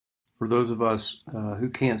For those of us who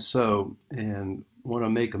can't sew and want to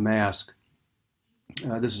make a mask,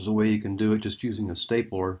 this is a way you can do it just using a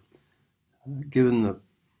stapler. Given that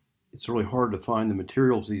it's really hard to find the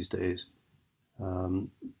materials these days,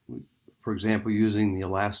 for example, using the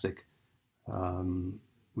elastic,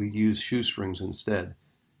 we use shoestrings instead.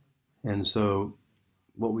 And so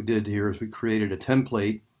what we did here is we created a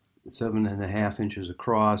template 7.5 inches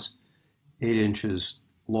across, 8 inches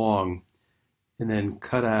long, and then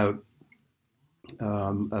cut out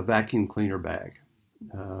a vacuum cleaner bag.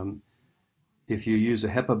 If you use a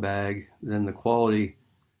HEPA bag, then the quality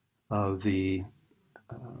of the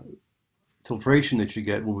filtration that you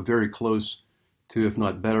get will be very close to, if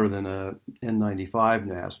not better than, a N95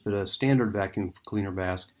 mask. But a standard vacuum cleaner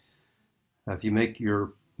mask, if you make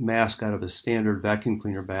your mask out of a standard vacuum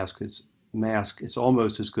cleaner mask, it's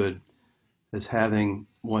almost as good as having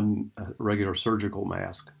one regular surgical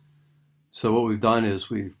mask. So what we've done is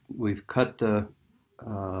we've cut the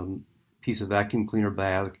piece of vacuum cleaner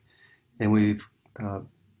bag, and we've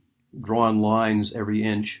drawn lines every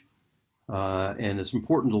inch. And it's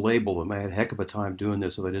important to label them. I had a heck of a time doing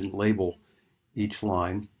this if I didn't label each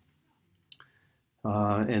line.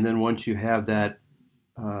 And then once you have that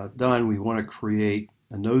done, we want to create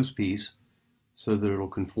a nose piece so that it'll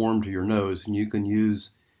conform to your nose. And you can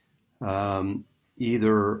use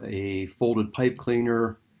either a folded pipe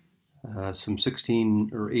cleaner, some 16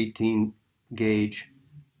 or 18 gauge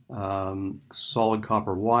solid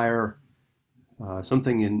copper wire,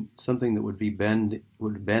 something that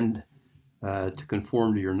would bend to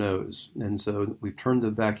conform to your nose. And so we've turned the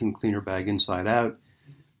vacuum cleaner bag inside out,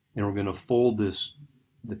 and we're going to fold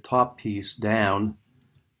the top piece down,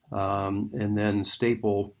 and then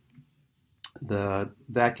staple the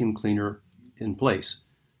vacuum cleaner in place.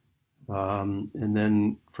 And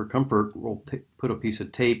then for comfort, we'll put a piece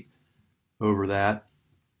of tape over that.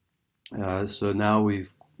 So now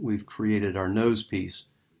we've created our nose piece.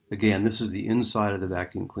 Again, this is the inside of the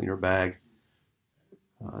vacuum cleaner bag.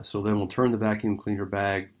 So then we'll turn the vacuum cleaner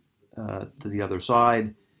bag to the other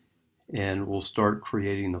side, and we'll start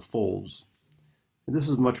creating the folds. And this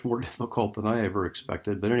is much more difficult than I ever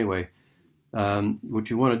expected, but anyway, what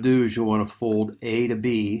you want to do is you want to fold A to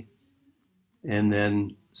B, and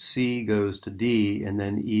then C goes to D, and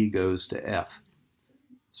then E goes to F.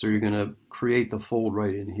 So you're going to create the fold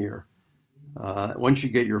right in here. Once you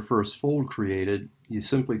get your first fold created, you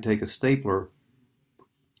simply take a stapler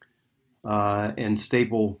and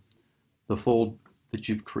staple the fold that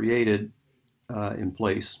you've created in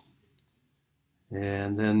place.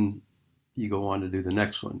 And then you go on to do the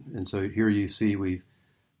next one. And so here you see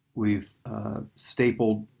we've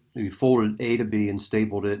stapled, we folded A to B and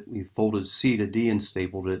stapled it. We've folded C to D and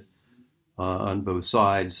stapled it on both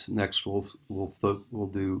sides. Next we'll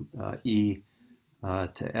do E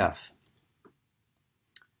to F.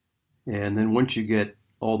 And then once you get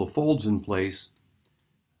all the folds in place,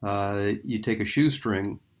 you take a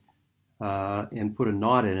shoestring and put a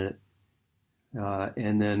knot in it,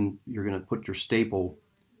 and then you're going to put your staple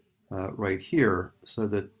right here so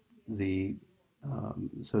that the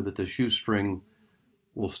shoestring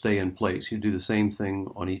will stay in place. You do the same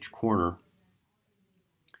thing on each corner.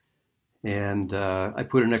 And I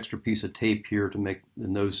put an extra piece of tape here to make the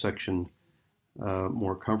nose section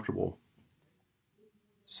more comfortable.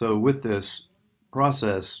 So with this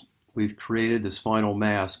process, we've created this final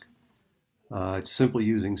mask simply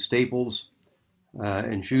using staples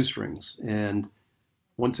and shoestrings. And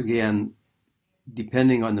once again,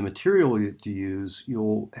 depending on the material that you use,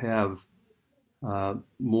 you'll have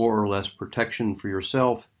more or less protection for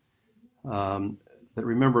yourself. But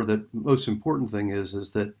remember that the most important thing is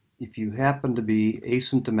that if you happen to be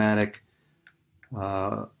asymptomatic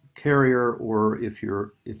carrier, or if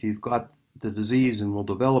you've got the disease and will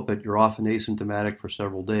develop it, you're often asymptomatic for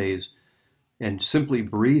several days. And simply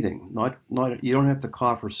breathing, you don't have to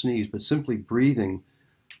cough or sneeze, but simply breathing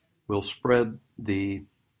will spread the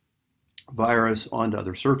virus onto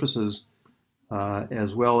other surfaces,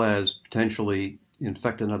 as well as potentially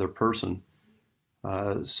infect another person.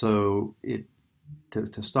 So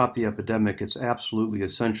to stop the epidemic, it's absolutely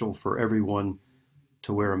essential for everyone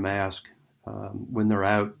to wear a mask when they're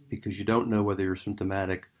out, because you don't know whether you're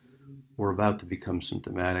symptomatic or about to become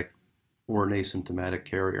symptomatic or an asymptomatic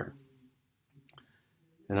carrier.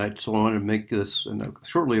 And so I wanted to make this, and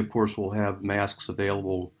shortly, of course, we'll have masks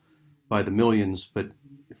available by the millions, but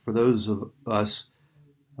for those of us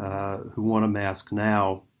who want a mask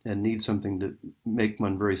now and need something to make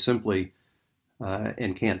one very simply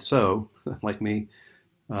and can't sew, like me,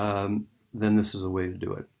 then this is a way to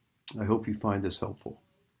do it. I hope you find this helpful.